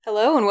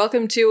Hello and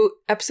welcome to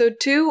episode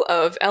 2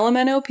 of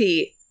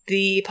LMNOP,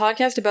 the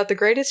podcast about the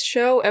greatest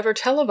show ever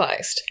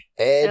televised.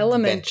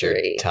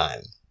 Elementary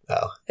Time.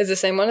 Oh. It's the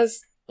same one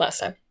as last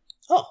time.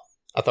 Oh.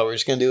 I thought we were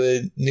just going to do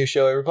a new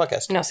show every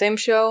podcast. No, same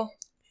show.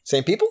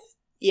 Same people?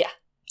 Yeah.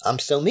 I'm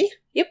still me?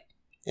 Yep.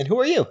 And who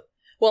are you?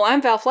 Well, I'm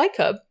Val Flight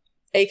Cub,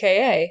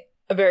 a.k.a.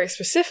 a very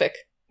specific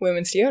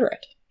women's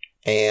deodorant.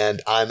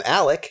 And I'm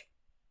Alec,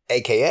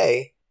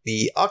 a.k.a.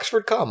 the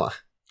Oxford Coma.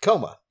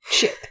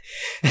 Shit.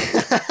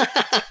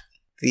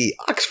 The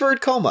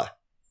Oxford Coma.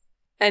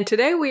 And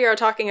today we are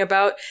talking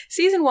about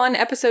Season 1,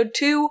 Episode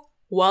 2,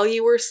 While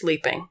You Were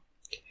Sleeping.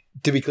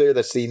 To be clear,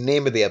 that's the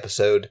name of the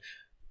episode,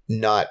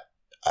 not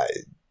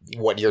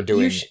what you're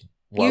doing.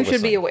 You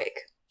should be awake.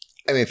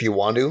 I mean, if you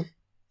want to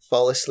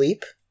fall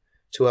asleep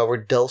to our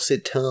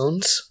dulcet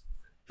tones,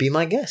 be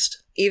my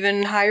guest.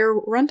 Even higher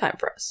runtime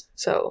for us.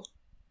 So,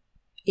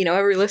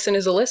 every listen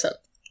is a listen.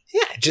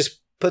 Yeah, just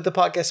put the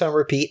podcast on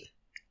repeat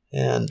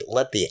and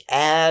let the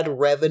ad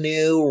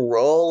revenue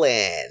roll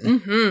in.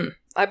 Mm-hmm.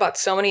 I bought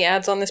so many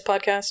ads on this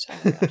podcast. Oh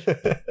my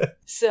gosh.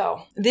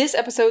 So, this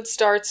episode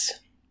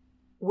starts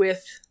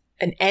with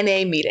an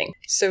NA meeting.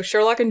 So,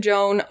 Sherlock and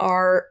Joan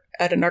are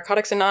at a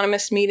Narcotics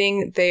Anonymous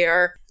meeting. They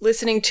are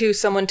listening to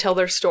someone tell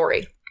their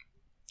story.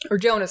 Or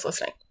Joan is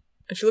listening.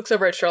 And she looks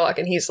over at Sherlock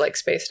and he's like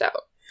spaced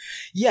out.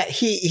 Yeah,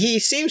 he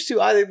seems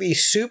to either be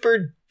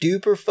super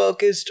duper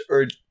focused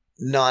or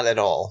not at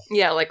all.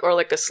 Yeah,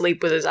 or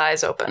asleep with his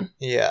eyes open.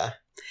 Yeah.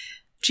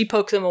 She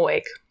pokes him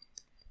awake.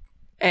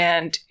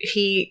 And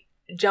he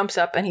jumps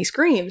up and he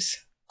screams,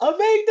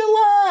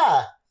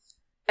 Amygdala!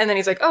 And then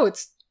he's like, oh,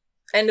 it's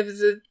end of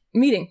the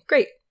meeting.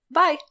 Great.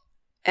 Bye.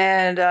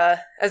 And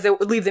as they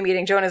leave the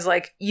meeting, Joan is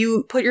like,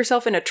 you put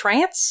yourself in a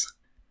trance?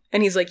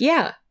 And he's like,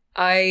 yeah.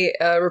 I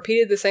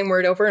repeated the same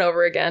word over and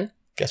over again.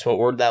 Guess what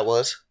word that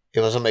was?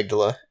 It was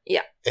amygdala.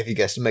 Yeah. If you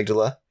guessed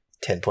amygdala,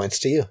 10 points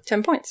to you.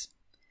 10 points.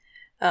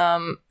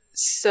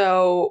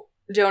 So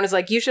Joan is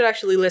like, you should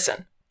actually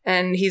listen.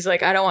 And he's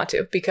like, I don't want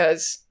to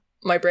because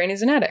my brain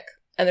is an attic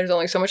and there's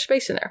only so much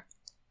space in there.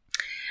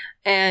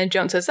 And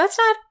Joan says, that's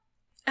not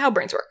how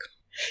brains work.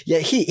 Yeah,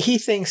 he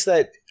thinks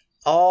that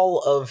all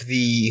of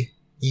the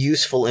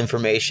useful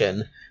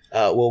information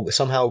will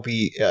somehow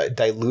be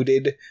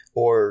diluted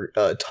or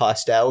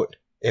tossed out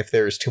if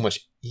there's too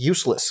much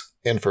useless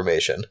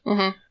information.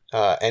 Mm-hmm.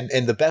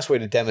 And the best way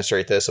to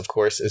demonstrate this, of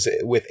course, is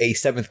with a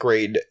 7th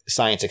grade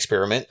science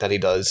experiment that he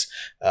does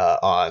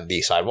on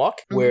the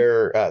sidewalk, mm-hmm.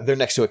 where they're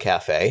next to a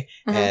cafe.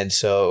 Mm-hmm. And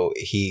so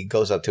he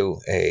goes up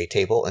to a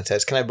table and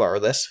says, can I borrow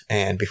this?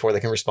 And before they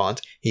can respond,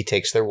 he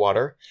takes their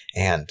water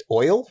and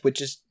oil,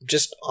 which is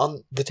just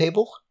on the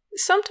table.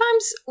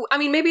 Sometimes,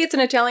 maybe it's an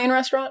Italian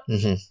restaurant.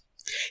 Mm-hmm.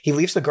 He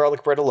leaves the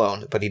garlic bread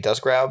alone, but he does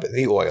grab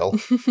the oil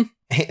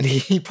and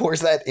he pours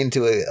that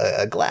into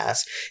a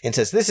glass and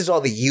says, this is all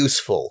the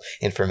useful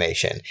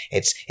information.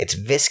 It's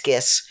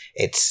viscous.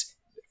 It's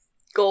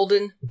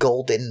golden.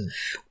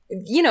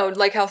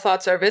 Like how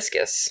thoughts are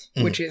viscous,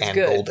 which is and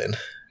good. Golden.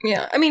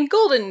 Yeah.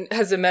 Golden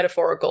has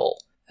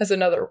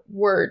another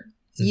word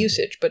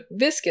usage, but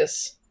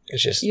viscous.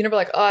 It's just, you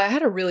never I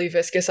had a really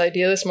viscous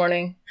idea this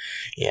morning.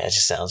 Yeah, it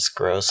just sounds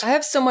gross. I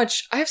have so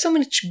much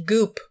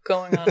goop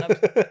going on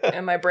up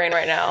in my brain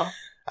right now.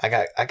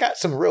 I got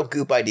some real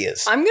goop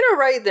ideas. I'm gonna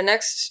write the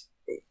next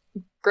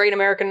great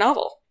American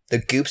novel. The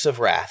Goops of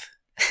Wrath.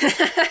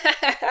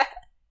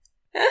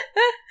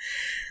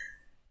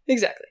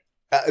 Exactly.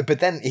 But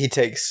then he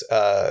takes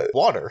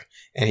water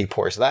and he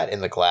pours that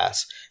in the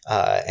glass.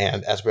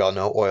 And as we all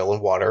know, oil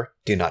and water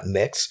do not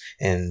mix.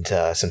 And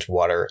since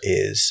water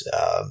is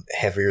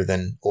heavier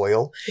than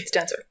oil, it's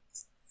denser.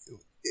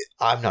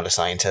 I'm not a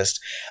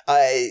scientist.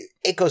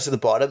 It goes to the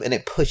bottom and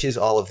it pushes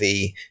all of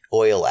the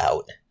oil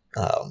out.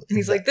 And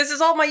he's like, this is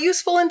all my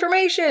useful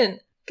information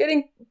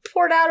getting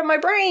poured out of my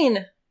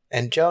brain.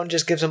 And Joan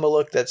just gives him a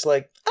look that's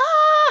like,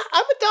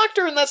 I'm a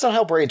doctor and that's not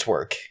how brains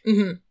work.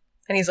 Mm-hmm.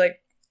 And he's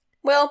like,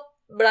 well,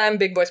 but I'm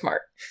big boy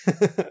smart.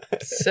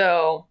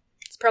 So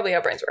it's probably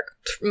how brains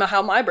work.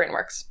 How my brain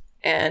works.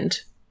 And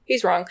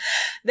he's wrong.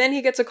 Then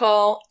he gets a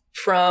call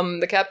from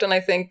the captain, I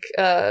think,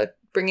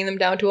 bringing them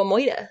down to a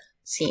moida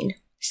scene.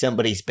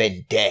 Somebody's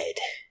been dead.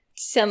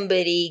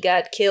 Somebody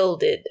got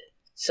killed.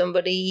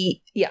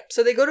 Yeah.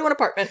 So they go to an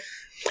apartment.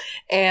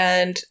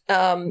 And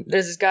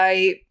there's this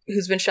guy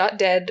who's been shot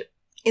dead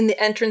in the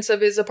entrance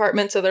of his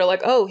apartment. So they're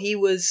like, oh, he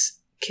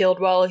was killed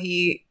while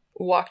he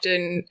walked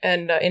in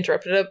and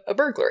interrupted a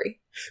burglary.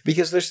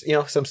 Because there's,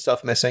 some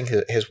stuff missing.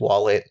 His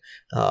wallet,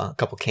 a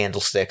couple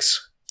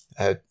candlesticks,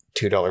 a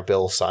 $2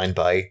 bill signed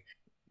by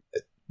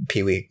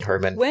Pee Wee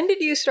Herman. When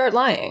did you start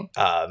lying?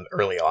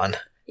 Early on.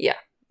 Yeah.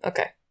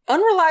 Okay.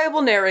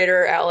 Unreliable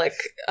narrator, Alec.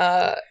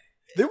 There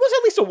was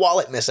at least a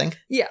wallet missing.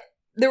 Yeah.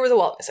 There was a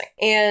wallet missing.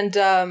 And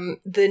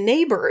the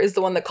neighbor is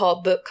the one that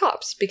called the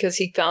cops because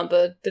he found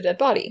the dead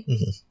body.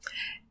 Mm-hmm.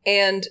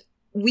 And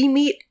we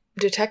meet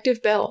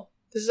Detective Bell.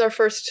 This is our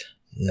first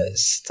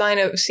sign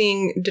of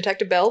seeing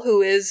Detective Bell,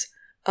 who is,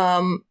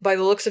 by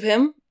the looks of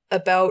him,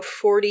 about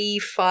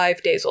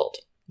 45 days old.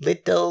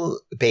 Little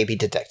baby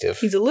detective.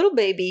 He's a little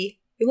baby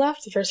You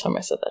laughed the first time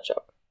I said that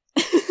joke.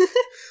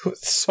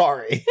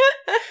 Sorry.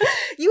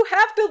 You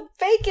have to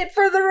fake it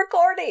for the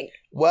recording.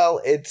 Well,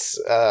 it's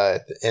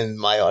in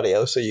my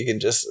audio, so you can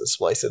just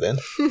splice it in.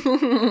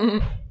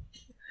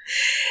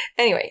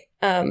 Anyway,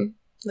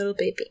 little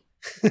baby.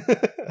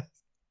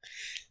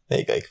 There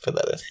you go, you can put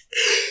that in.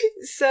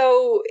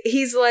 So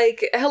he's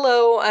like,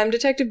 hello, I'm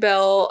Detective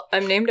Bell.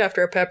 I'm named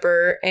after a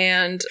pepper,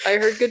 and I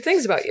heard good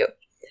things about you.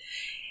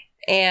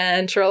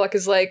 And Sherlock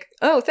is like,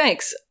 oh,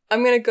 thanks.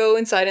 I'm going to go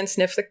inside and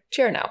sniff the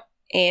chair now.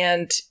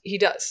 And he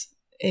does.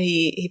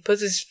 He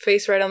puts his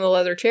face right on the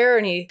leather chair,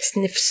 and he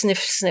sniff, sniff,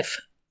 sniff.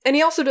 And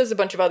he also does a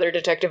bunch of other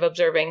detective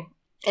observing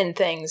and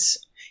things.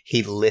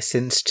 He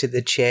listens to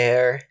the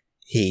chair.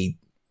 He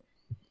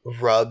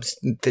rubs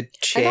the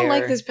chair. I don't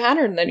like this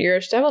pattern that you're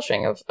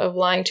establishing of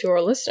lying to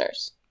our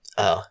listeners.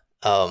 Oh,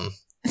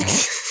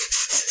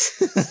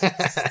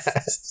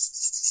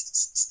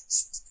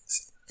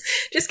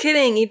 Just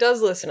kidding. He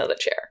does listen to the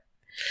chair.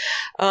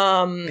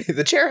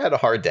 The chair had a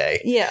hard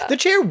day. Yeah. The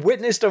chair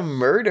witnessed a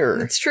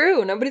murder. It's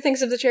true. Nobody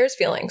thinks of the chair's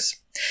feelings.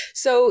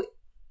 So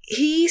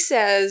he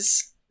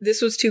says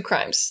this was 2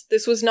 crimes.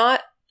 This was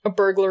not a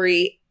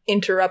burglary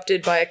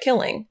interrupted by a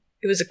killing.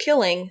 It was a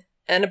killing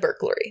and a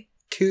burglary.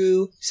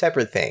 2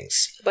 separate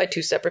things. By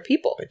 2 separate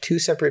people. By 2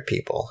 separate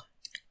people.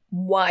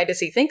 Why does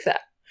he think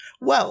that?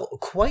 Well,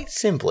 quite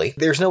simply,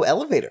 there's no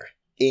elevator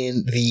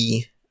in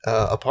the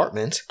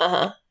apartment.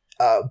 Uh-huh.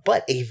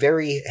 But a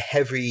very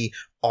heavy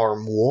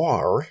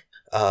armoire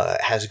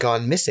has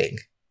gone missing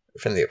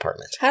from the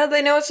apartment. How do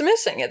they know it's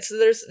missing?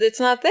 It's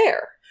not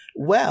there.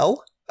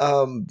 Well,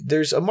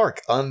 there's a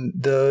mark on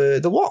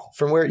the wall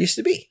from where it used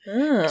to be.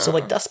 Oh. So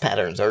like dust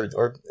patterns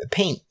or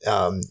paint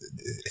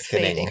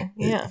thinning.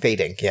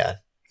 Fading, yeah.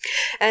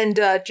 And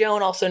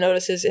Joan also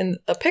notices in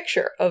a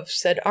picture of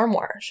said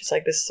armoire. She's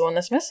like, this is the one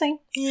that's missing.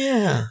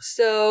 Yeah.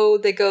 So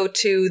they go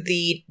to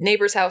the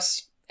neighbor's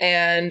house,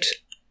 and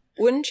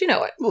wouldn't you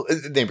know it? Well,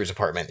 the neighbor's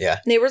apartment, yeah.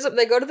 They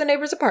go to the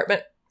neighbor's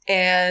apartment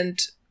and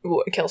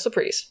kill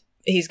Surprise.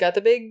 He's got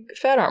the big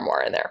fat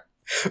armoire in there.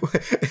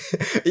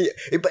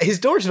 But his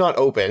door's not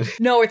open.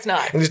 No, it's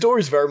not. And his door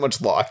is very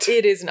much locked.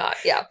 It is not,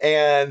 yeah.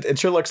 And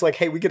Sherlock's like,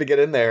 hey, we gotta get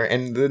in there.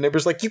 And the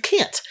neighbor's like, you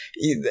can't.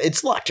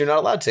 It's locked. You're not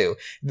allowed to.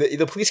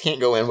 The police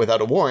can't go in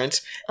without a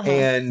warrant. Uh-huh.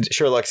 And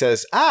Sherlock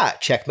says,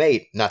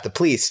 checkmate, not the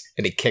police.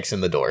 And he kicks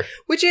in the door.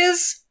 Which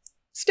is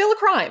still a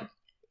crime.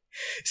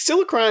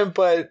 Still a crime,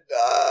 but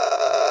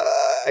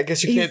I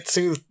guess you can't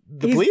sue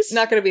the police? He's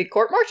not going to be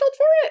court-martialed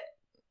for it?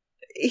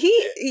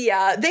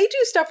 They do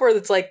stuff where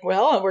it's like,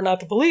 well, we're not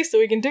the police, so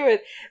we can do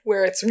it.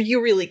 Where it's,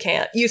 you really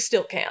can't. You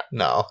still can't.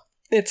 No.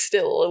 It's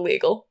still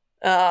illegal.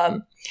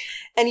 And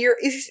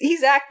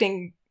he's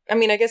acting, I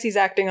mean, I guess he's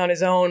acting on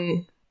his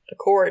own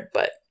accord,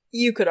 but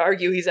you could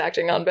argue he's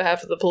acting on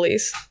behalf of the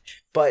police.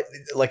 But,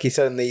 like he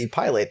said in the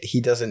pilot,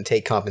 he doesn't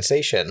take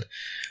compensation.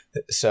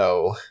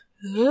 So...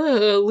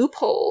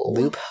 loophole.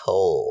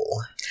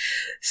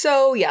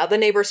 So, yeah, the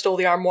neighbor stole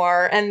the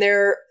armoire, and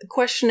they're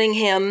questioning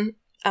him.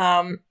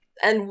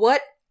 And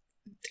what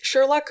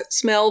Sherlock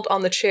smelled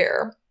on the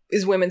chair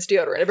is women's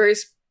deodorant. Very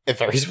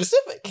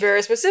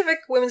specific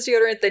women's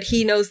deodorant that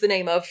he knows the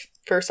name of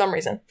for some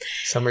reason.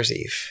 Summer's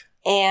Eve.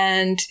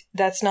 And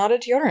that's not a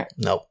deodorant.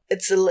 Nope.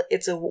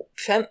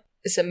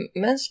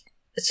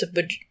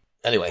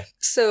 Anyway.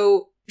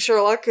 So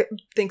Sherlock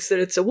thinks that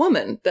it's a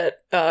woman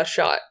that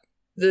shot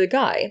the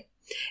guy,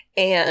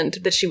 and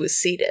that she was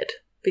seated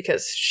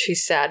because she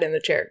sat in the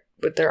chair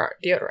with their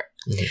deodorant.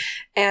 Mm-hmm.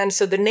 And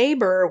so the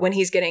neighbor, when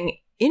he's getting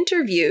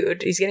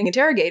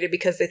interrogated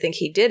because they think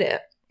he did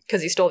it,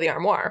 because he stole the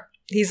armoire.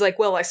 He's like,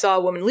 well, I saw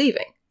a woman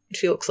leaving.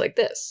 She looks like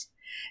this.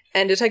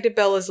 And Detective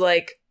Bell is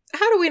like,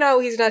 how do we know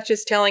he's not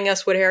just telling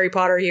us what Harry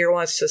Potter here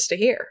wants us to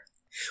hear?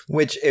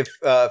 Which, if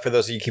for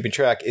those of you keeping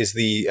track, is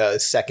the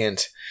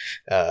second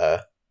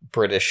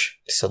British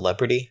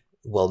celebrity,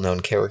 well-known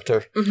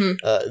character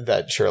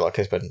that Sherlock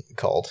has been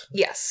called.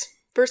 Yes.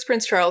 First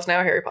Prince Charles,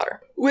 now Harry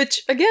Potter.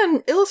 Which,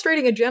 again,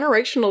 illustrating a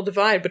generational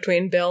divide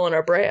between Bell and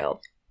Abreu.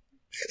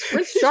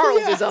 Prince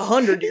Charles is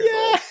 100 years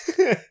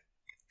old.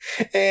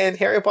 And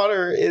Harry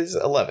Potter is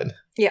 11.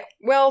 Yeah.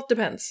 Well,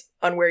 depends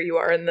on where you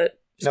are in the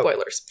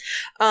spoilers.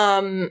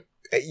 Nope.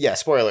 Yeah,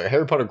 spoiler.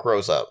 Harry Potter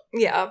grows up.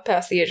 Yeah,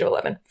 past the age of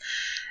 11.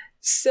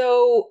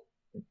 So,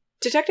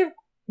 Detective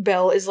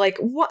Bell is like,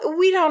 what?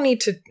 We don't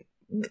need to...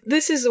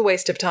 This is a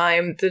waste of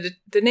time.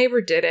 The neighbor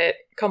did it.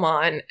 Come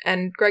on.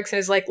 And Gregson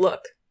is like,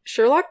 look,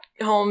 Sherlock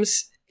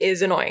Holmes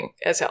is annoying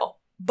as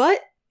hell. But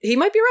he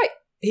might be right.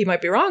 He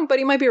might be wrong, but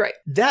he might be right.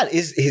 That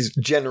is his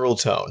general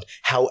tone.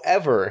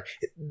 However,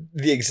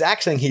 the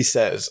exact thing he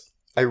says,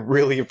 I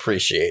really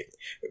appreciate.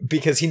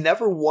 Because he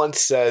never once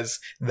says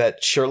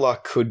that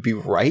Sherlock could be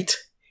right.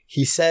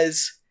 He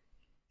says,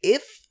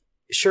 if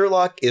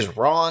Sherlock is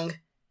wrong,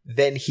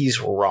 then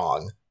he's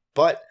wrong.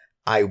 But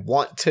I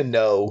want to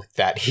know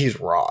that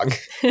he's wrong.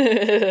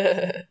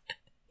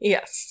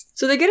 Yes.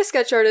 So they get a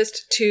sketch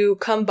artist to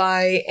come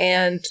by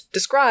and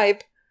describe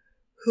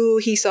who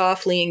he saw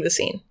fleeing the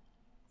scene.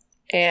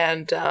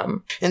 And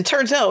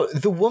turns out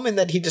the woman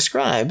that he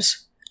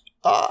describes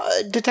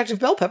Detective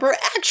Bell Pepper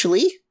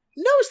actually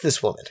knows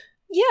this woman.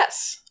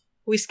 Yes.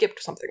 We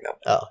skipped something, though.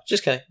 Oh,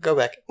 just kidding. Go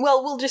back.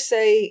 Well, we'll just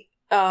say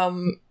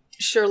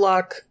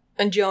Sherlock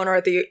and Joan are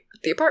at the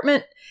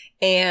apartment,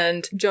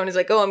 and Joan is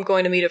like, oh, I'm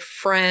going to meet a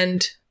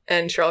friend.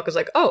 And Sherlock is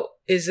like, oh,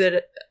 is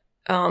it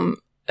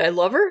a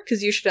lover?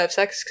 Because you should have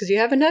sex because you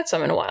haven't had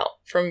some in a while,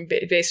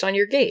 based on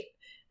your gait.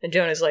 And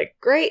Joan is like,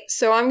 great,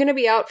 so I'm going to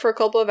be out for a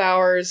couple of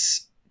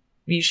hours.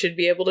 You should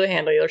be able to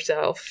handle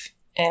yourself.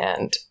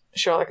 And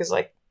Sherlock is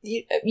like,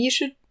 you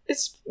should,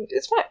 it's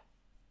fine.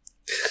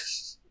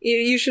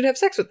 You should have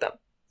sex with them.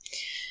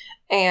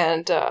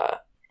 And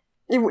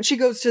she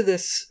goes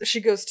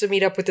to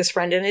meet up with this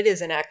friend, and it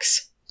is an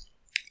ex.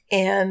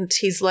 And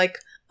he's like,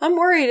 I'm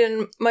worried,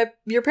 and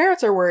your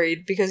parents are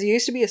worried because you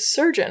used to be a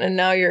surgeon, and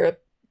now you're a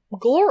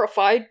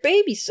glorified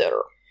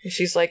babysitter. And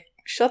she's like,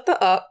 shut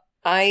the up.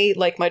 I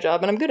like my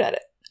job, and I'm good at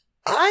it.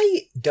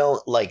 I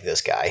don't like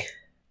this guy.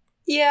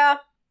 Yeah.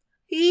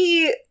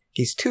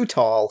 He's too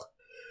tall.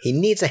 He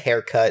needs a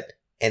haircut,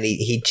 and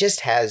he just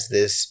has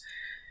this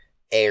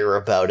air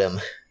about him.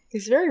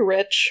 He's very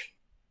rich.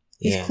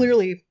 He's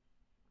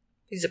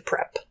he's a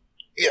prep.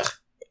 Yeah.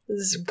 This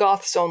is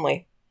goths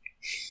only.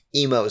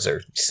 Emos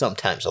are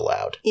sometimes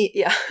allowed.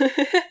 Yeah.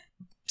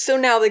 So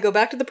now they go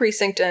back to the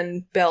precinct,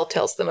 and Bell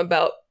tells them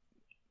about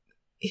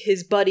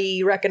his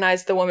buddy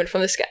recognized the woman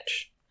from the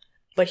sketch.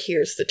 But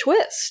here's the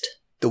twist.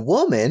 The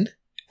woman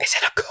is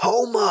in a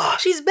coma.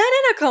 She's been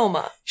in a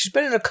coma. She's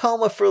been in a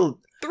coma for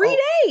 3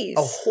 days.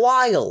 A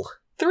while.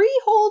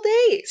 3 whole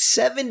days.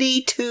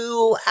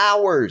 72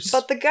 hours.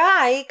 But the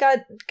guy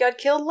got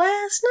killed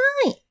last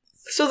night.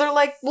 So they're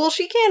like, well,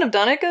 she can't have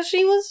done it because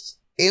she was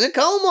in a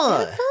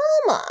coma. In a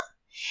coma.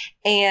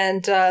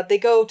 And they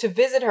go to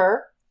visit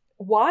her.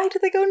 Why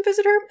did they go and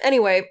visit her?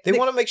 Anyway. They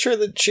want to make sure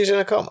that she's in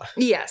a coma.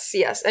 Yes.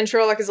 And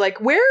Sherlock is like,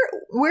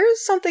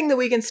 where's something that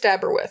we can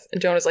stab her with?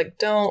 And Joan is like,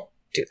 don't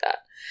do that.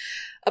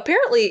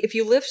 Apparently, if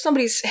you lift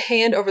somebody's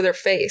hand over their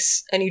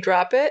face and you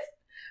drop it,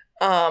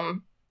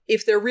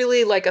 if they're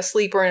really like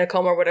asleep or in a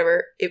coma or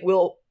whatever, it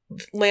will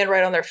land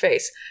right on their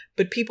face.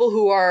 But people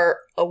who are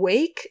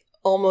awake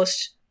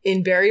almost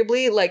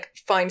invariably like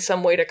find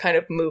some way to kind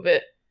of move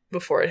it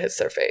before it hits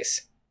their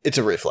face. It's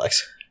a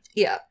reflex.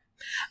 Yeah.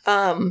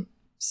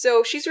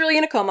 So she's really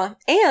in a coma,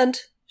 and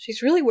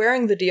she's really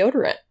wearing the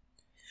deodorant.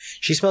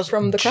 She smells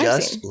from the crime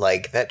just scene.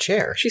 like that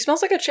chair. She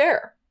smells like a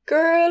chair.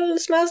 Girl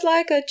smells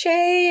like a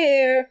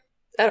chair.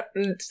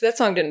 That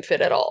song didn't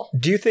fit at all.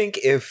 Do you think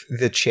if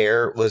the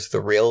chair was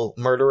the real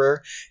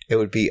murderer, it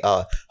would be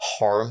a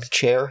harm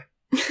chair?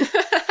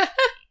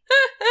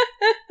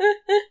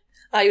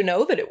 I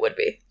know that it would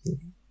be.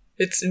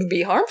 It would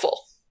be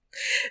harmful.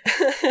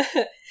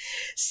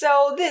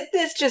 So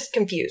this just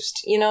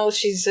confused. You know,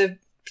 she's in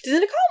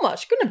a coma.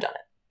 She couldn't have done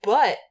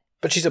it.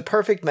 But she's a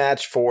perfect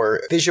match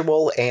for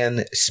visual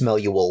and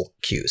smellual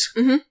cues.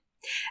 Mm-hmm.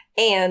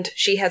 And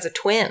she has a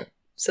twin.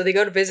 So they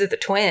go to visit the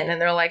twin,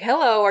 and they're like,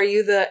 hello, are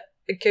you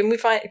can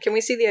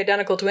we see the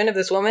identical twin of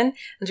this woman?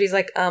 And she's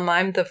like,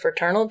 I'm the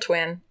fraternal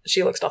twin.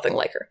 She looks nothing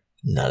like her.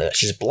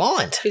 She's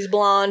blonde. She's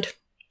blonde.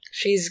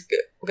 She's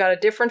got a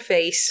different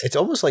face. It's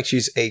almost like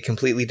she's a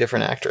completely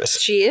different actress.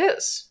 She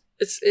is.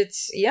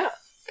 It's yeah,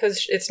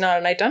 because it's not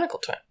an identical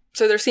twin.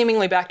 So they're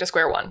seemingly back to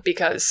square one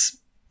because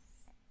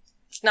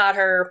it's not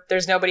her.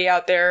 There's nobody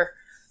out there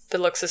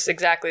that looks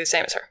exactly the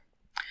same as her.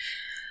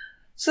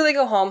 So they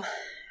go home,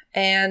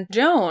 and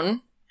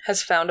Joan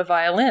has found a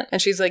violin.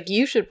 And she's like,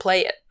 you should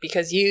play it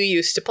because you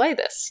used to play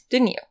this,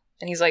 didn't you?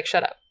 And he's like,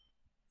 shut up.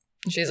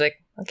 And she's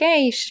like, okay,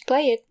 you should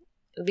play it.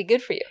 It'll be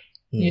good for you.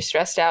 You're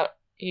stressed out.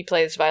 You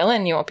play this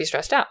violin, you won't be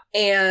stressed out.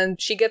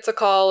 And she gets a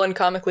call and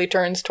comically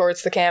turns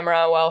towards the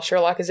camera while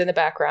Sherlock is in the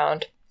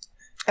background.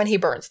 And he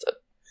burns the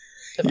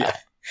violin. Yeah.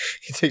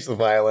 He takes the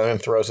violin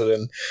and throws it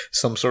in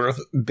some sort of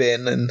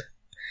bin and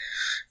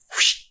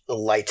whoosh,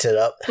 lights it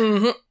up.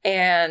 Mm-hmm.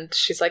 And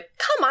she's like,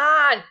 come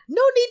on!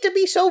 No need to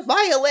be so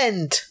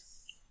violent!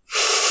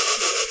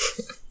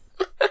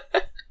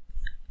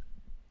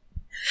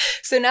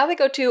 So now they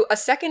go to a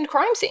second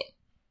crime scene.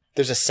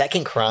 There's a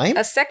second crime?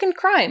 A second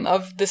crime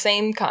of the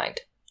same kind.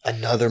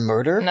 Another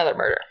murder? Another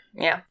murder,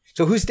 yeah.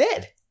 So who's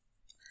dead?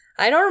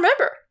 I don't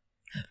remember.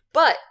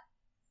 But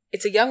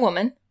it's a young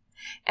woman,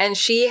 and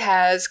she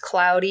has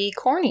cloudy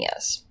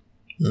corneas.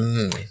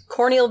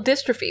 Corneal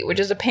dystrophy, which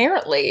is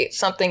apparently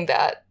something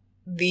that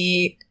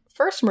the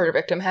first murder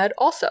victim had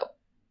also.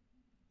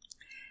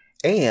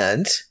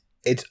 And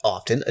it's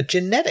often a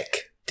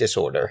genetic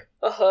disorder.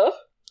 Uh-huh.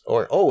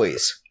 Or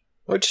always.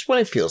 Or just when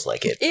it feels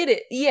like it.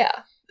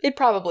 Yeah. It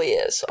probably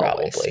is.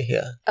 Probably, always.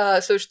 Yeah.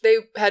 So they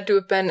had to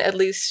have been at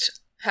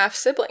least half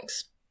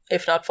siblings,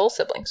 if not full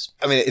siblings.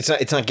 I mean,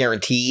 it's not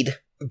guaranteed,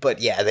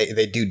 but yeah,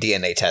 they do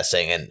DNA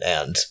testing,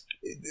 and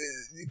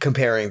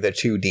comparing the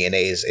two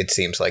DNAs, it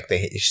seems like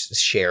they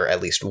share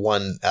at least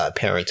one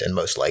parent, and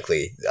most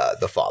likely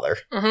the father.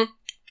 Mm-hmm.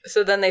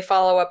 So then they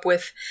follow up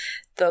with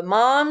the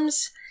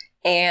moms,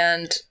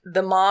 and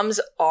the moms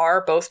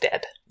are both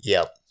dead.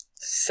 Yep.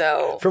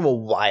 So from a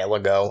while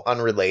ago,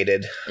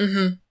 unrelated.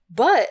 Mm-hmm.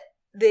 But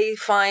they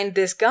find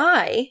this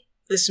guy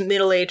this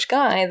middle-aged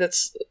guy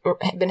that's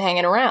been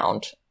hanging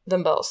around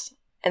them both.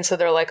 And so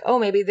they're like, oh,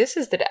 maybe this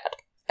is the dad.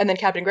 And then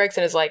Captain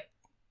Gregson is like,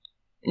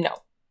 no,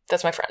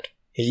 that's my friend.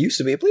 He used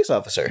to be a police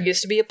officer. He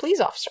used to be a police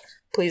officer.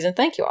 Please and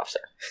thank you, officer.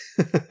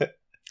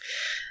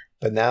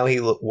 But now he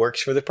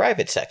works for the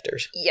private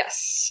sectors.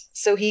 Yes.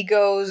 So he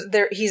goes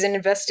there. He's an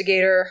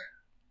investigator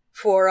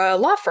for a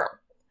law firm.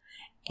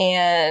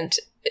 And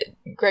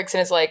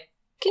Gregson is like,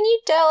 can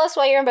you tell us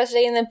why you're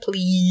investigating them,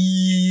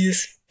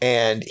 please?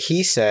 And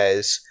he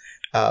says,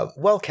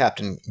 well,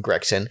 Captain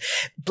Gregson,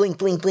 blink,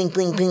 blink, blink,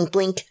 blink, blink,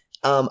 blink.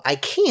 I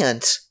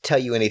can't tell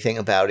you anything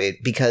about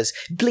it because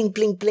blink,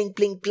 blink, blink,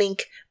 blink,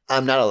 blink.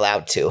 I'm not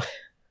allowed to.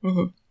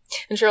 Mm-hmm.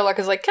 And Sherlock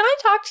is like, can I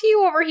talk to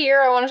you over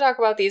here? I want to talk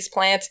about these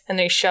plants. And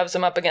then he shoves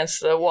him up against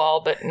the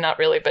wall, but not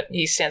really, but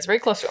he stands very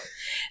close to him.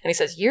 And he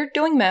says, you're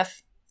doing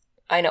meth.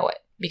 I know it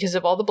because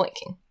of all the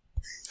blinking.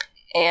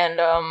 And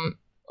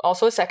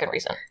also a second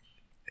reason.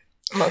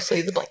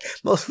 Mostly the blinking.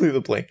 Mostly the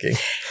blinking.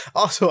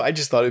 Also, I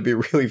just thought it'd be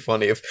really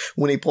funny if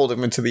when he pulled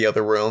him into the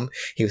other room,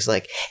 he was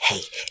like,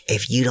 hey,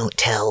 if you don't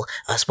tell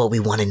us what we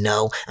want to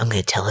know, I'm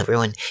going to tell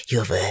everyone you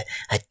have a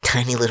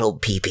tiny little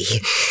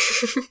peepee.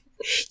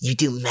 You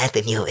do meth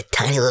and you have a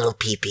tiny little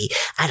peepee.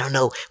 I don't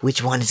know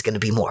which one is going to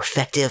be more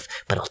effective,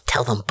 but I'll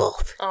tell them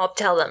both. I'll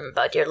tell them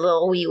about your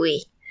little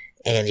wee-wee.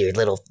 And your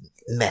little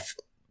meth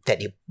that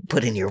you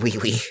put in your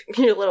wee-wee.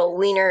 Your little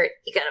wiener,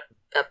 you got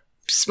a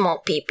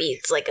small peepee.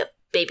 It's like a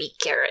baby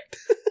carrot.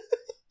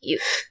 You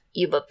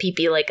have a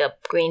peepee like a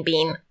green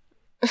bean.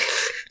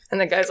 And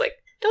the guy's like,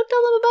 don't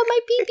tell them about my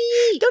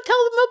peepee. Don't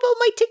tell them about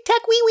my Tic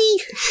Tac wee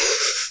wee.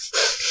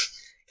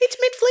 It's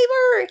mint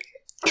flavor.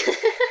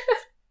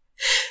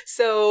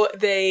 So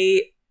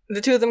the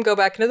two of them go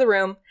back into the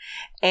room,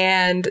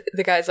 and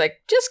the guy's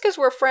like, just because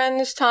we're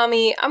friends,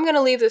 Tommy, I'm going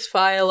to leave this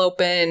file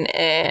open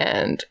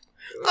and...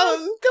 I'm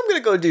going to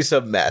go do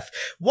some meth.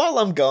 While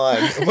I'm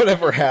gone,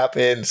 whatever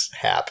happens.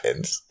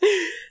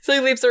 So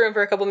he leaves the room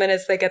for a couple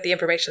minutes. They get the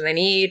information they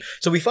need.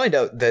 So we find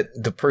out that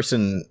the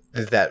person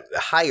that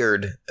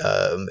hired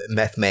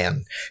Meth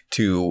Man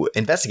to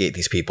investigate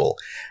these people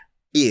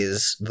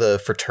is the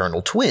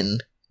fraternal twin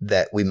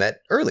that we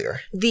met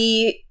earlier.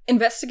 The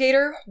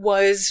investigator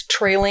was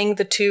trailing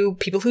the two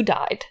people who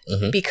died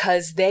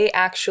because they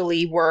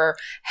actually were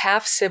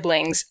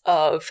half-siblings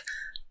of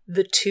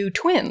the two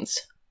twins.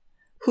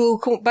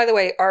 Who, by the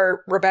way,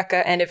 are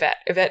Rebecca and Yvette.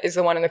 Yvette is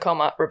the one in the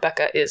coma.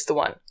 Rebecca is the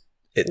one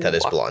that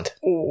is blonde.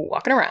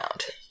 Walking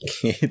around.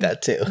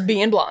 That too.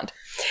 Being blonde.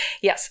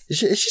 Yes. Is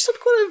she some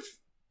kind of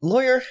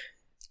lawyer?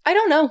 I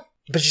don't know.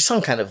 But she's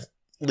some kind of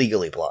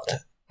legally blonde.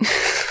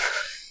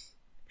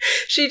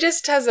 She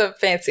just has a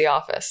fancy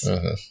office.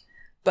 Mm-hmm.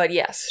 But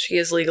yes, she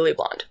is legally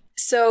blonde.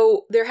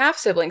 So they're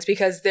half-siblings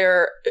because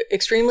their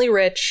extremely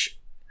rich,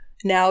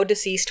 now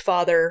deceased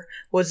father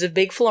was a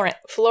big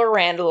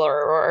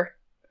florandler.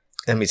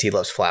 That means he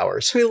loves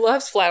flowers. He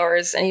loves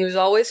flowers, and he was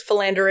always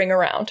philandering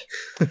around.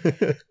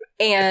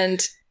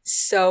 And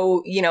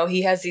so,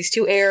 he has these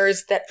two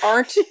heirs that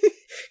aren't...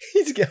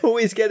 He's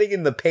always getting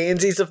in the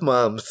pansies of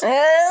mums. So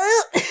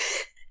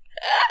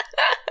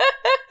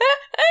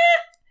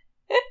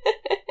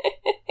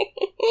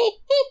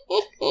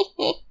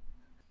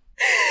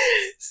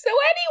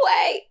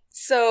anyway,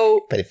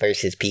 But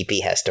first his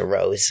pee-pee has to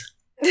rose.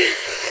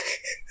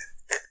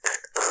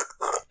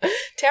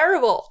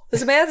 Terrible.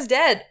 This man's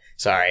dead.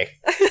 Sorry.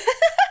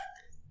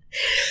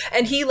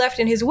 And he left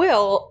in his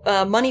will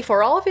money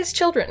for all of his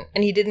children.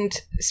 And he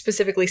didn't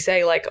specifically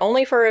say,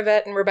 only for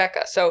Yvette and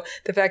Rebecca. So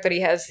the fact that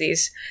he has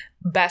these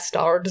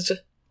bastards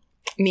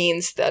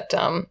means that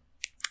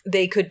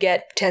they could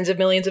get tens of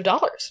millions of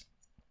dollars.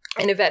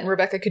 And Yvette and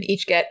Rebecca could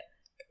each get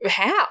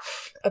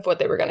half of what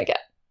they were going to get.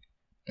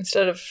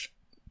 Instead of,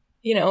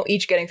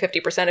 each getting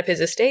 50% of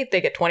his estate,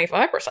 they get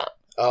 25%.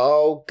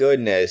 Oh,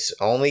 goodness.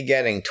 Only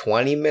getting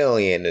 20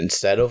 million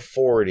instead of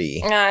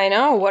 40. I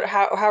know.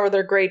 How are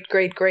their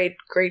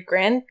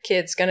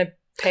great-great-great-great-grandkids going to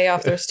pay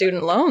off their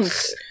student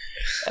loans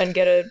and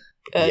get a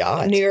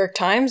New York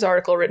Times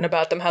article written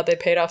about them, how they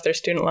paid off their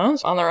student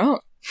loans on their own?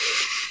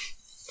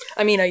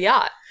 I mean, a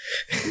yacht.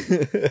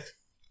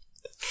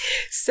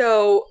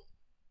 So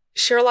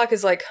Sherlock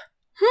is like,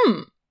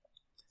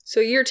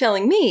 so you're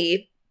telling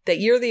me that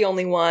you're the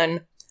only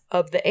one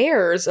of the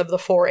heirs, of the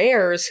four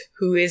heirs,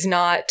 who is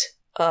not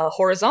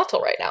horizontal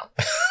right now.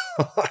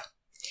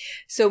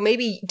 So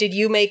maybe, did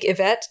you make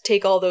Yvette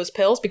take all those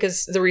pills?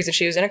 Because the reason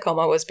she was in a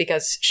coma was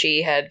because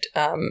she had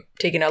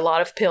taken a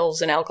lot of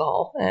pills and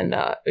alcohol and,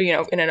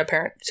 in an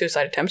apparent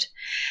suicide attempt.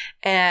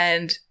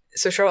 And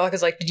so Sherlock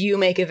is like, did you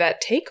make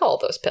Yvette take all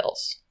those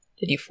pills?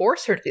 Did you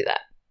force her to do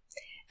that?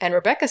 And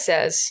Rebecca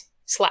says,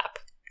 slap.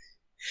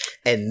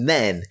 And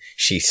then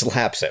she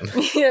slaps him.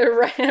 Yeah,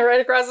 right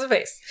across the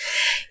face.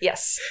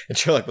 Yes. And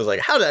Sherlock was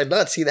like, how did I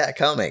not see that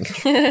coming?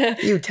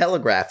 You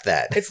telegraphed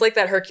that. It's like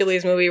that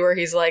Hercules movie where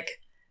he's like,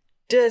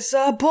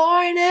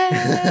 disappointed!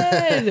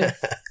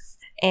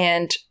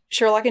 And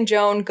Sherlock and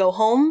Joan go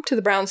home to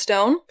the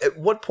brownstone. At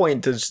what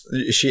point does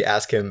she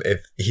ask him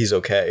if he's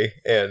okay?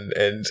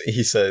 And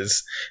he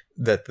says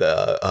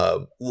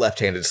the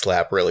left-handed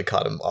slap really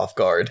caught him off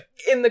guard.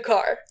 In the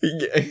car.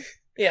 Yeah.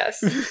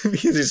 Yes.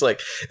 Because he's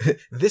like,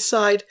 this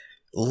side,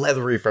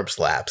 leathery from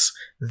slaps.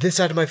 This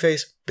side of my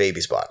face,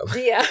 baby's bottom.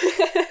 Yeah.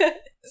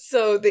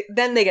 So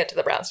then they get to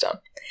the brownstone.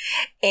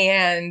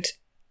 And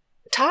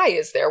Ty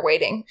is there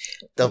waiting.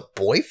 The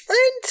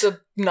boyfriend?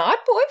 The not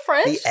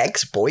boyfriend. The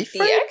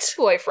ex-boyfriend? The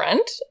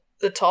ex-boyfriend.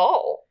 The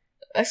tall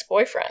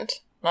ex-boyfriend.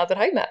 Not that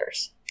height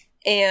matters.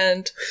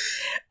 And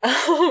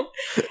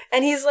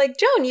he's like,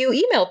 Joan, you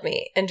emailed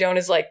me. And Joan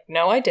is like,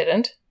 no, I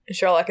didn't. And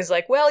Sherlock is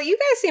like, well, you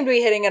guys seem to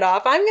be hitting it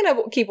off. I'm going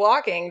to keep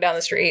walking down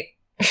the street.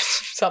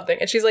 Something.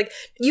 And she's like,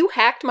 you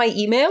hacked my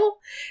email?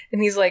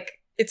 And he's like,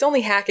 it's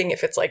only hacking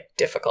if it's like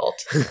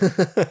difficult.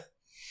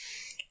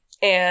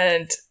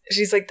 And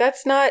she's like,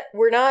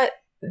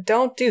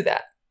 don't do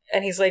that.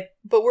 And he's like,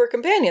 but we're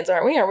companions,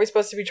 aren't we? Aren't we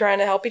supposed to be trying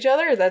to help each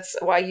other? That's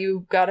why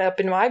you got up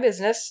in my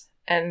business.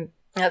 And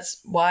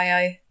that's why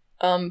I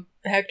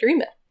hacked your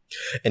email.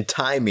 And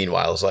Ty,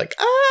 meanwhile, is like,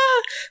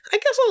 I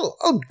guess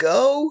I'll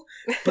go.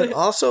 But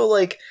also,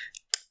 like,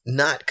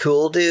 not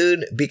cool,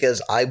 dude,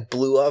 because I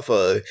blew off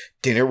a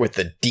dinner with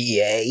the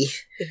DA.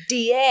 The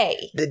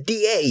DA. The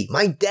DA,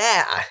 my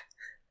dad.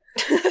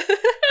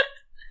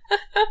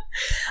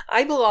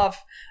 I blew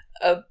off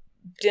a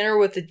dinner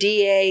with the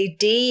DA,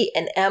 D,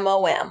 and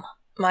MOM.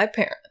 My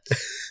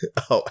parents.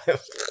 Oh,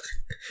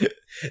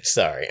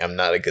 sorry, I'm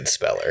not a good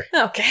speller.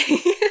 Okay.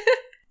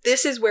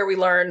 This is where we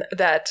learn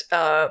that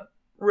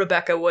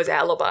Rebecca was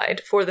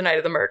alibied for the night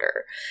of the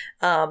murder.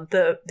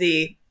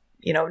 The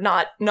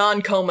not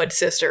non-comed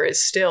sister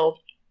is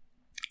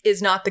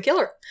not the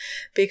killer,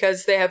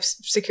 because they have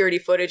security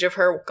footage of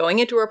her going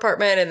into her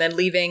apartment and then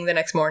leaving the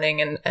next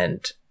morning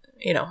and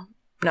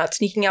not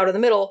sneaking out in the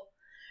middle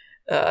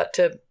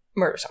to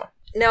murder someone.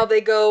 Now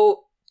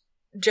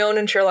Joan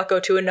and Sherlock go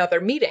to another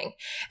meeting,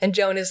 and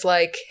Joan is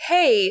like,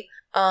 hey,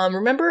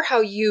 remember how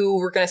you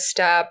were going to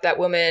stab that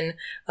woman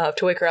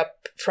to wake her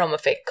up from a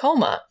fake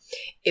coma?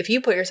 If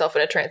you put yourself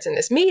in a trance in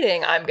this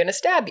meeting, I'm going to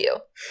stab you.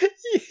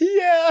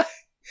 Yeah,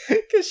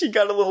 because she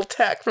got a little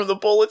tack from the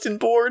bulletin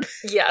board.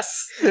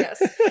 Yes.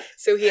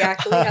 So he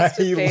actually has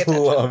to pay attention. I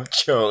love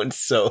Joan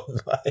so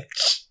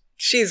much.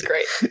 She's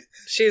great.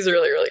 She's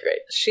really, really great.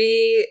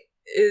 She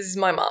is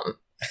my mom.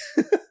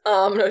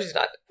 No, she's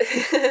not.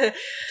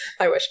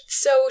 I wish.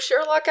 So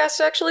Sherlock has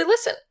to actually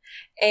listen.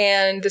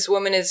 And this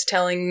woman is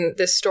telling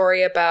this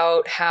story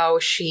about how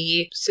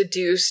she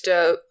seduced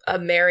a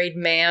married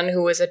man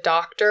who was a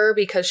doctor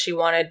because she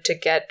wanted to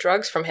get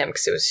drugs from him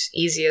because it was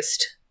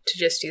easiest to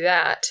just do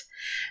that.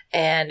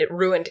 And it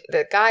ruined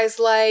the guy's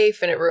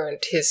life, and it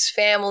ruined his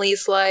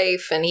family's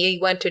life, and he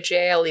went to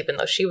jail even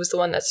though she was the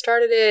one that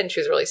started it, and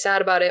she was really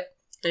sad about it.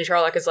 And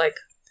Sherlock is like,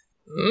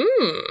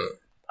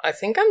 I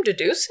think I'm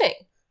deducing.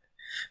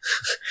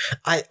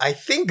 I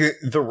think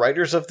the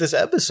writers of this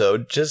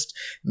episode just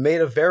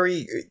made a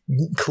very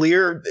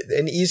clear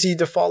and easy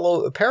to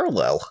follow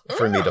parallel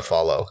for me to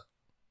follow.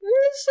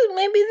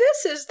 Maybe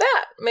this is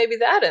that. Maybe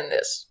that in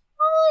this.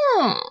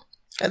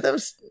 And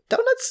those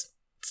donuts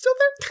still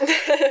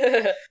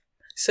there?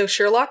 So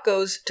Sherlock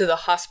goes to the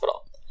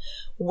hospital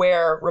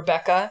where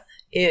Rebecca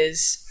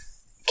is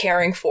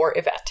caring for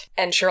Yvette.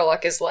 And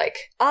Sherlock is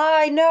like,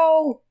 I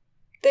know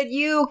that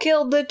you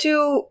killed the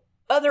 2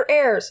 other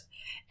heirs.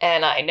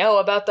 And I know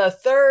about the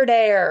 3rd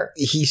heir.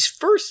 He's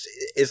first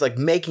is like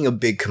making a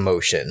big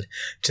commotion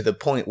to the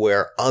point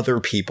where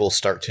other people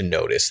start to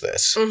notice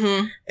this.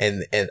 Mm-hmm.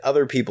 And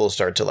other people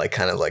start to like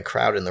kind of like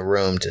crowd in the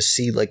room to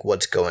see like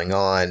what's going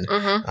on,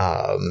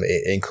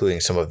 including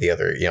some of the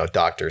other,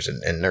 doctors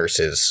and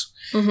nurses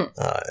in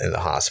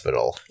the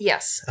hospital.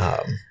 Yes.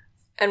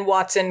 And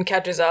Watson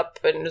catches up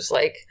and is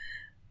like,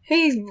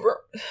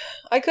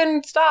 I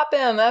couldn't stop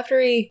him after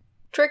he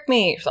tricked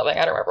me or something.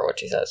 I don't remember what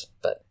she says,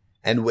 but...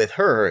 And with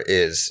her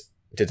is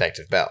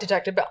Detective Bell.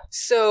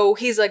 So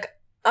he's like,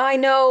 I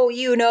know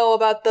you know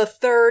about the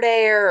 3rd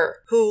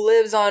heir who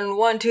lives on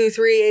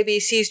 123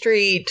 ABC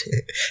Street.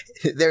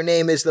 Their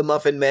name is the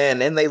Muffin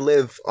Man, and they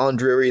live on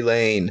Drury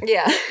Lane.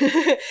 Yeah.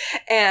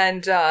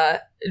 And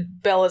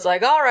Bell is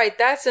like, all right,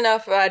 that's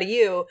enough out of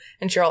you.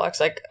 And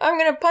Sherlock's like, I'm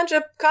going to punch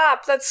a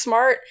cop. That's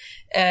smart.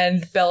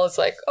 And Bell is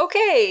like,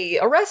 okay,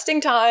 arresting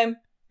time.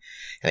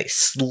 And he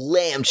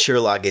slammed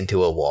Sherlock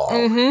into a wall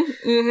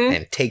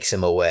and takes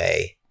him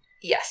away.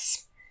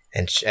 Yes.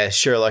 And as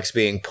Sherlock's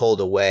being pulled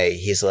away,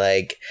 he's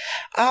like,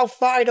 I'll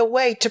find a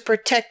way to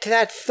protect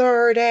that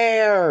 3rd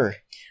heir.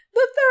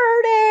 The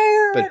 3rd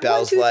heir. But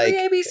Bell's like,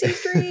 ABC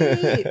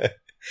Street.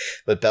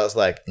 But Bell's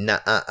like, nah,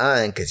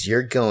 because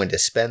you're going to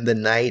spend the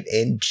night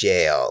in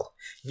jail.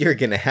 You're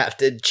going to have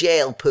to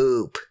jail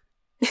poop.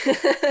 Enough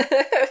with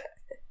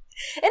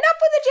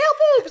the jail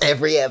poops.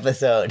 Every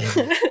episode.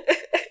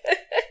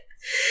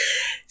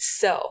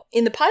 So,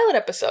 in the pilot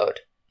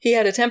episode, he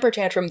had a temper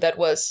tantrum that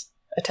was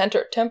a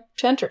tenter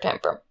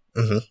tantrum.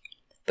 Mm-hmm.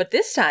 But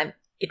this time,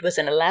 it was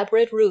an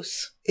elaborate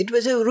ruse. It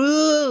was a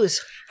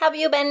ruse. Have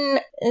you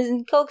been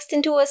coaxed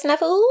into a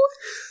snafu?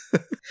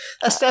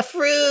 A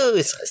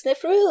sniff-ruse.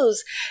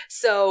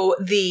 So,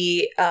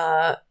 the,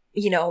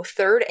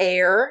 3rd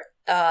heir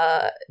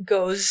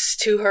goes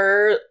to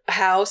her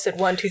house at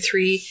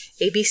 123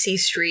 ABC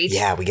Street.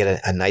 Yeah, we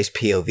get a nice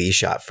POV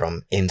shot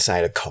from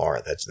inside a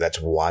car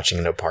that's watching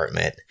an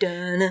apartment.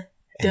 Dun,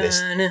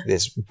 And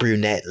this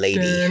brunette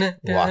lady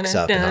walks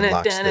up and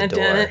unlocks the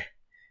door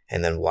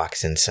and then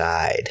walks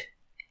inside.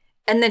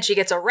 And then she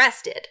gets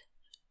arrested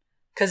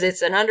because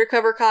it's an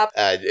undercover cop.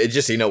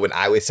 Just so you know, when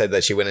I always said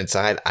that she went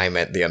inside, I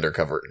meant the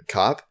undercover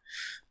cop.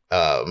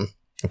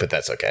 But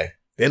that's okay.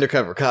 The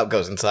undercover cop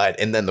goes inside,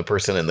 and then the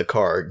person in the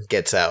car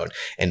gets out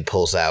and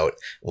pulls out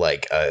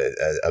like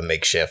a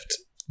makeshift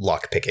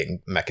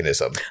lock-picking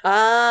mechanism.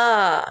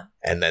 Ah.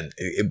 And then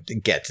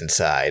it gets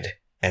inside,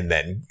 and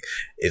then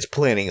is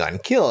planning on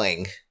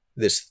killing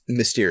this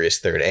mysterious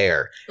third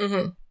heir.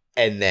 Mm-hmm.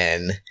 And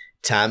then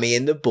Tommy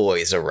and the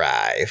boys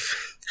arrive.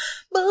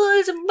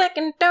 Boys are back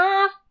in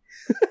town.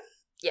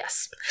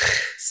 Yes.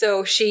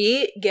 So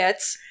she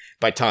gets...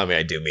 By Tommy,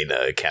 I do mean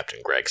Captain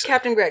Gregson.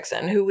 Captain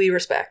Gregson, who we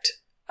respect.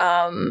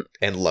 And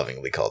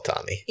lovingly called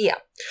Tommy. Yeah.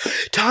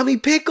 Tommy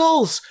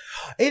Pickles!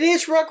 It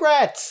is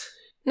Rugrats!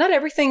 Not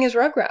everything is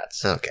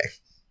Rugrats. Okay.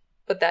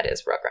 But that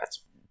is Rugrats.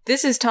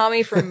 This is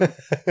Tommy from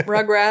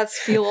Rugrats.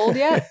 Feel old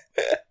yet?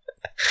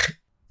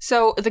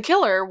 So the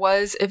killer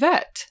was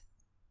Yvette,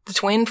 the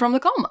twin from the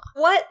coma.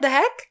 What the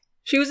heck?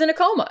 She was in a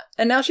coma,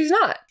 and now she's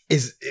not.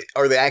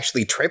 Are they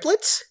actually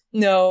triplets?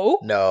 No.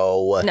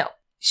 No. No.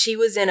 She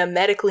was in a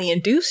medically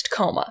induced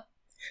coma.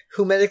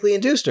 Who medically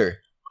induced her?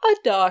 A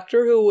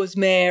doctor who was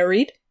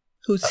married,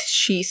 who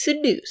she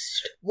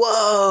seduced.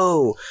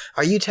 Whoa!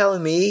 Are you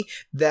telling me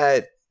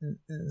that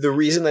the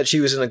reason that she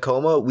was in a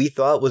coma we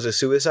thought was a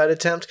suicide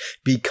attempt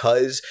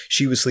because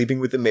she was sleeping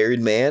with a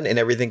married man and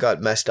everything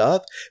got messed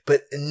up?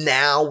 But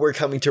now we're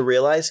coming to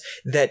realize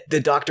that the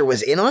doctor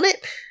was in on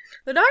it?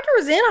 The doctor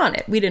was in on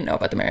it. We didn't know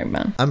about the married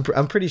man.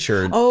 I'm pretty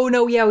sure. Oh,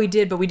 no, yeah, we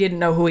did, but we didn't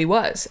know who he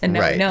was. And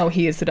now we know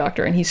he is the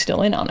doctor and he's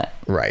still in on it.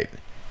 Right.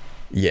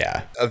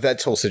 Yeah.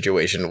 Yvette's whole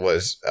situation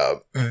was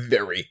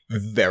very,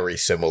 very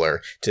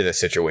similar to the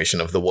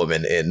situation of the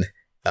woman in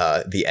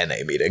the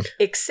NA meeting.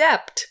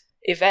 Except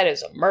Yvette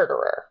is a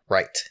murderer.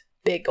 Right.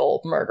 Big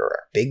old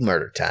murderer. Big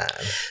murder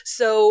time.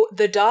 So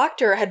the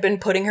doctor had been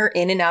putting her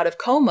in and out of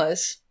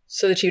comas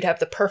so that she'd have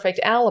the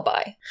perfect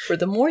alibi for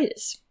the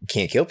Moyes. You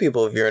can't kill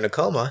people if you're in a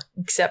coma.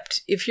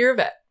 Except if you're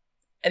Yvette.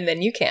 And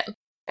then you can.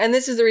 And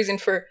this is the reason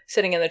for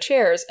sitting in the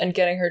chairs and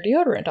getting her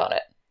deodorant on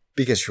it.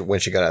 Because when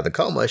she got out of the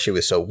coma, she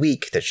was so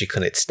weak that she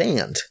couldn't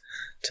stand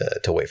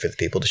to wait for the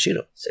people to shoot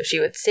him. So she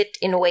would sit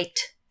and wait.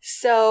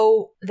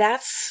 So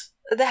that's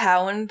the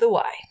how and the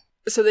why.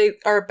 So they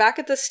are back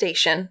at the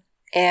station,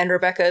 and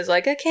Rebecca is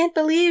like, I can't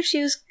believe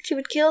she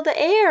would kill the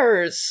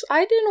heirs.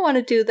 I didn't want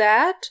to do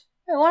that.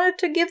 I wanted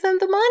to give them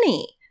the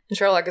money. And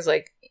Sherlock is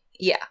like,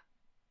 yeah,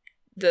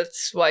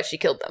 that's why she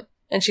killed them.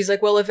 And she's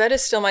like, well, Yvette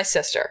is still my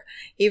sister.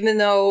 Even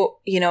though,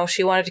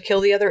 she wanted to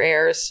kill the other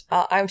heirs,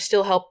 I'll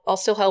still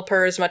help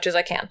her as much as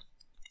I can.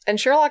 And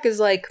Sherlock is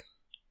like,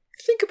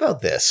 think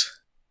about this.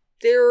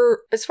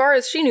 As far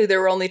as she knew,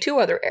 there were only 2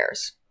 other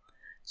heirs.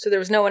 So there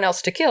was no one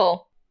else to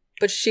kill,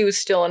 but she was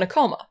still in a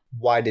coma.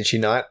 Why did she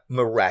not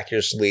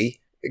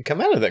miraculously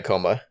come out of that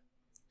coma?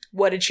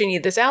 What did she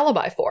need this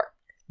alibi for?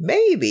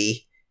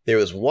 Maybe there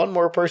was one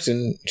more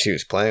person she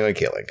was planning on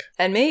killing.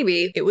 And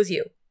maybe it was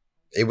you.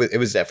 It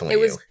was definitely you.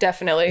 It was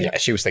definitely... Yeah,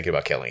 she was thinking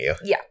about killing you.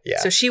 Yeah.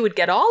 So she would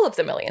get all of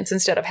the millions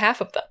instead of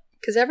half of them.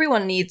 Because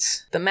everyone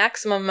needs the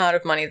maximum amount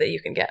of money that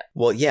you can get.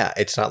 Well, yeah,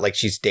 it's not like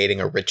she's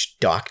dating a rich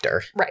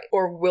doctor. Right.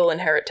 Or will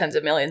inherit tens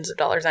of millions of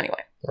dollars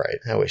anyway. Right.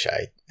 I wish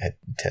I had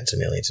tens of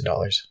millions of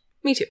dollars.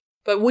 Me too.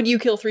 But would you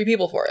kill 3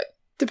 people for it?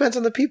 Depends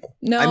on the people.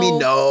 No. I mean,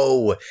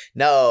 no.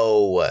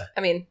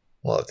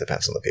 Well, it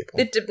depends on the people.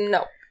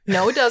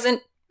 No, it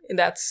doesn't.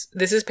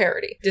 This is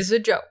parody. This is a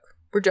joke.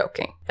 We're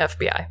joking.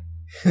 FBI.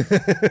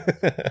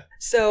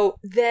 So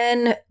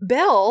then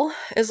Belle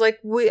is like,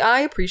 I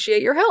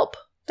appreciate your help.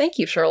 Thank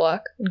you,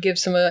 Sherlock. And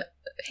gives him a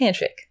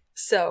handshake.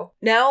 So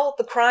now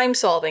the crime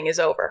solving is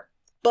over.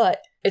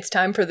 But it's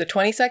time for the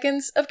 20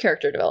 seconds of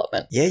character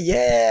development.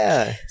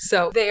 Yeah.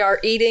 So they are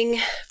eating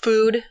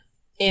food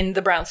in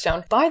the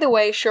brownstone. By the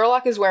way,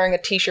 Sherlock is wearing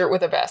a t-shirt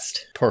with a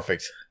vest.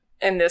 Perfect.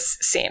 In this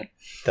scene.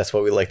 That's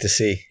what we like to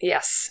see.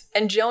 Yes.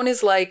 And Joan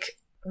is like,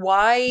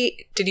 why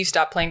did you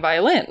stop playing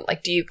violin?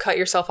 Like, do you cut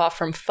yourself off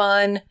from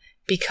fun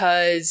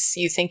because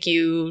you think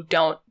you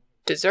don't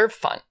deserve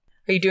fun?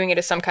 Are you doing it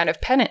as some kind of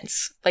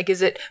penance? Like,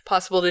 is it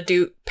possible to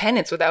do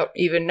penance without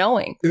even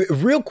knowing?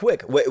 Real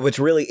quick, what's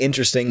really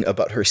interesting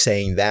about her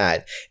saying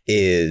that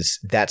is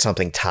that's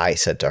something Ty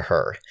said to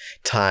her.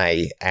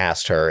 Ty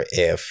asked her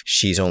if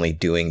she's only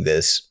doing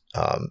this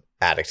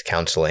addict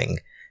counseling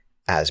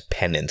as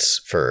penance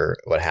for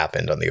what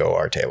happened on the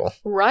OR table.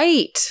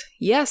 Right.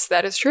 Yes,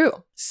 that is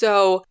true.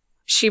 So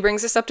she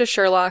brings this up to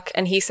Sherlock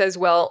and he says,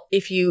 well,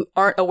 if you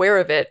aren't aware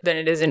of it, then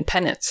it is in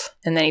penance.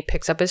 And then he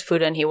picks up his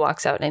food and he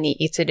walks out and he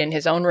eats it in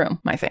his own room,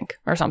 I think,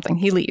 or something.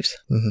 He leaves.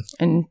 Mm-hmm.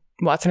 And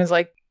Watson is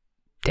like,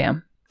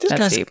 damn,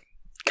 that's deep.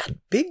 Got a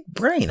big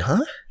brain,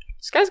 huh?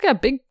 This guy's got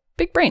a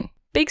big brain.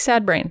 Big,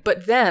 sad brain.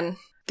 But then,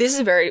 this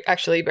is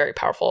actually a very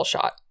powerful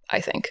shot. I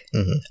think.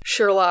 Mm-hmm.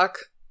 Sherlock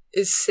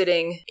is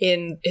sitting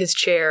in his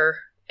chair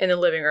in the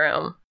living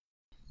room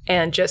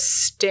and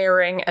just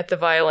staring at the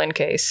violin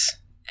case.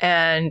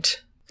 And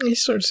he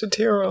starts to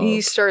tear up.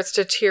 He starts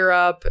to tear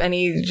up, and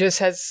he just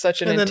has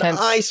such an intense... And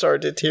then I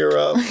start to tear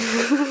up.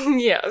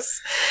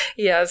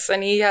 Yes.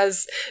 And he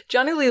has...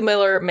 Johnny Lee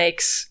Miller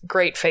makes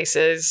great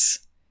faces.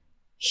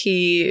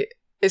 He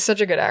is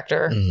such a good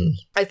actor. Mm-hmm.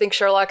 I think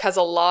Sherlock has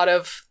a lot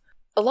of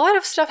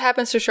stuff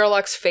happens to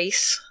Sherlock's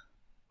face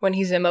when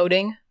he's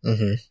emoting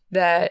Mm-hmm.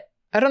 that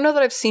I don't know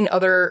that I've seen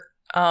other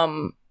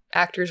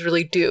actors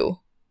really do.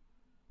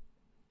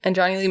 And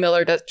Johnny Lee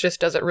Miller just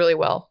does it really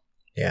well.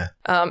 Yeah.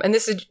 And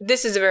this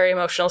is a very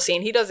emotional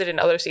scene. He does it in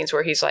other scenes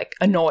where he's like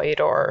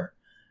annoyed or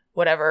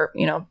whatever,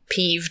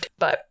 peeved,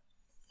 but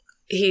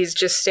he's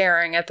just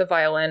staring at the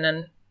violin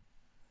and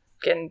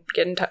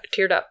getting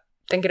teared up,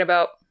 thinking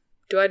about,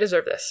 do I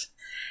deserve this?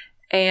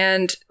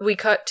 And we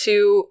cut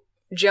to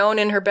Joan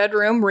in her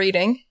bedroom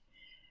reading,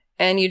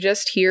 and you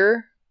just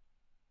hear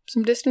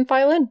some distant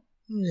violin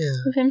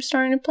of him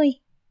starting to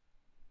play.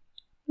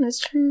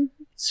 It's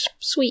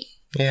sweet.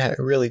 Yeah, it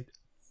really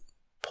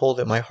pulled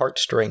at my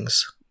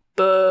heartstrings.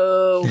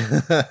 Boo.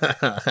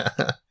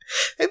 But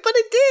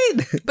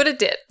it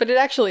did. But it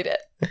actually did.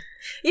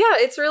 Yeah,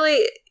 it's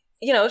really,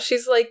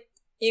 she's like,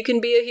 you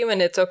can be a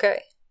human. It's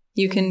okay.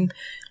 You can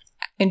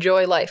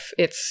enjoy life.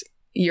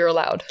 You're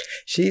allowed.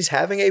 She's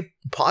having a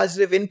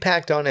positive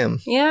impact on him.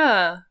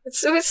 Yeah.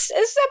 It's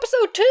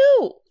episode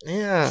 2.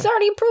 Yeah. He's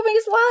already improving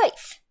his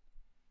life.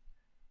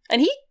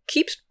 And he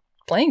keeps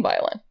playing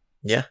violin.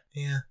 Yeah.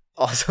 Yeah.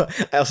 Also,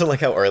 I also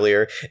like how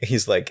earlier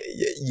he's like,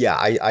 yeah,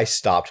 I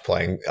stopped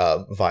playing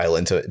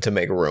violin to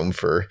make room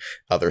for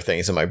other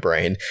things in my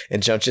brain.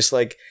 And Joan's just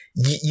like,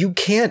 you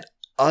can't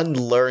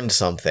unlearn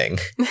something.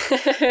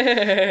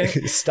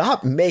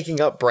 Stop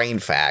making up brain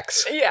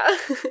facts. Yeah.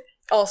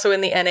 Also in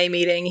the NA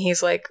meeting,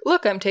 he's like,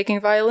 look, I'm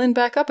taking violin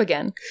back up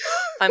again.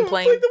 I'm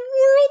playing the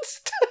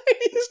world's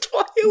tiniest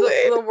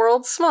violin. The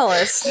world's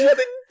smallest. What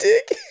a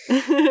dick.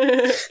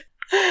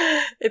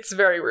 It's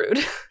very rude.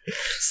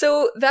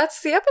 So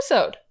that's the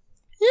episode.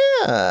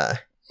 Yeah.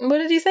 What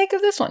did you think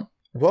of this one?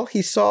 Well,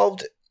 he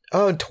solved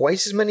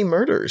twice as many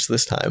murders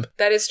this time.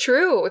 That is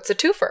true. It's a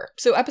twofer.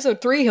 So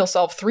episode 3, he'll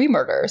solve 3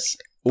 murders.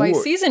 By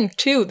season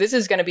 2, this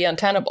is going to be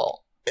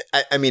untenable.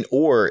 I mean,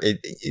 or it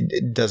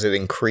does it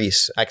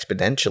increase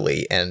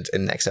exponentially, and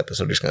in next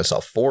episode he's going to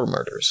solve 4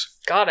 murders.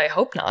 God, I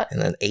hope not.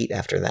 And then 8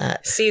 after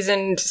that.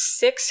 Season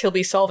 6, he'll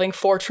be solving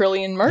 4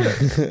 trillion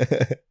murders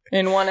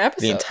in one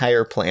episode. The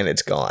entire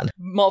planet's gone.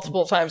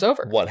 Multiple times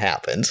over. What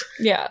happened?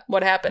 Yeah,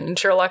 what happened? And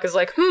Sherlock is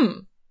like,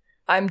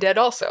 I'm dead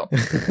also.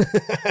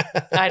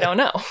 I don't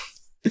know.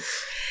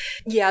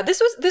 Yeah, this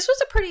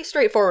was a pretty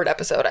straightforward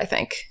episode, I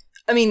think.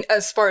 I mean,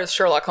 as far as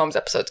Sherlock Holmes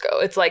episodes go,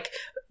 it's like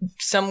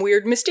some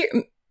weird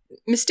mystery.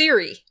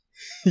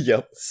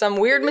 Yep. Some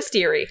weird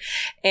mystery.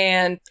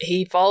 And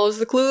he follows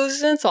the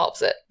clues and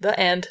solves it. The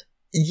end.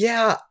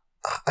 Yeah,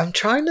 I'm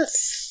trying to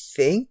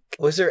think.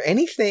 Was there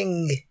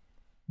anything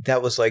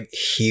that was like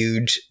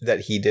huge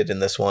that he did in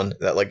this one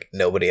that like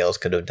nobody else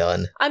could have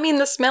done? I mean,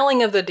 the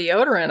smelling of the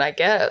deodorant, I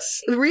guess.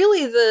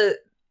 Really,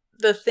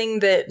 the thing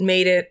that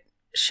made it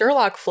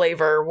Sherlock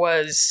flavor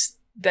was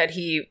that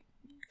he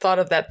thought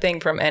of that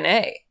thing from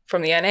the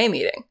NA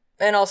meeting.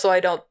 And also, I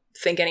don't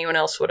think anyone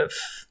else would have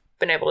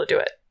been able to do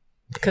it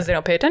because they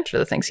don't pay attention to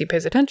the things he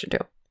pays attention to.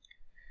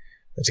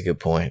 That's a good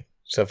point.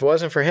 So if it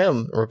wasn't for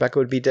him, Rebecca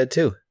would be dead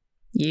too.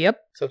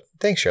 Yep. So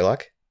thanks,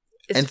 Sherlock.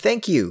 And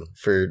thank you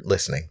for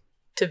listening.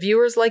 To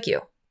viewers like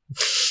you.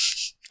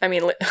 I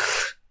mean,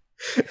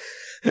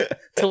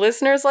 to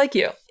listeners like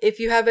you. If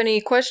you have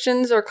any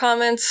questions or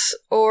comments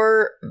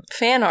or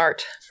fan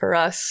art for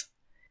us,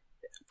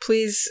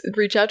 please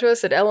reach out to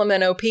us at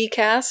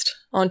LMNOPcast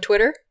on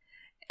Twitter.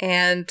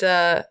 And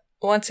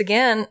once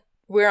again,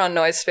 we're on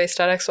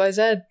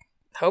noisespace.xyz.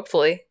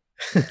 Hopefully.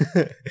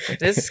 If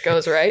this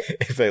goes right.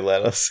 If they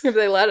let us. If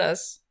they let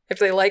us. If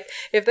they like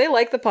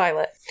the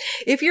pilot.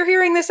 If you're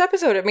hearing this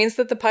episode, it means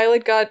that the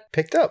pilot got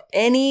picked up.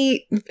 Got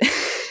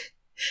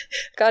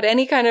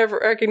any kind of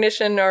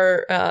recognition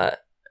or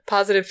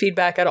positive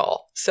feedback at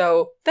all.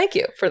 So thank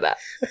you for that.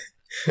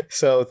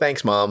 So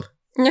thanks, Mom.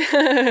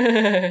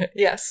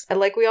 Yes. And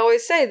like we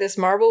always say, this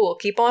marble will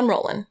keep on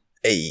rolling.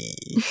 Hey.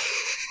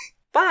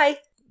 Bye.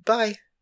 Bye.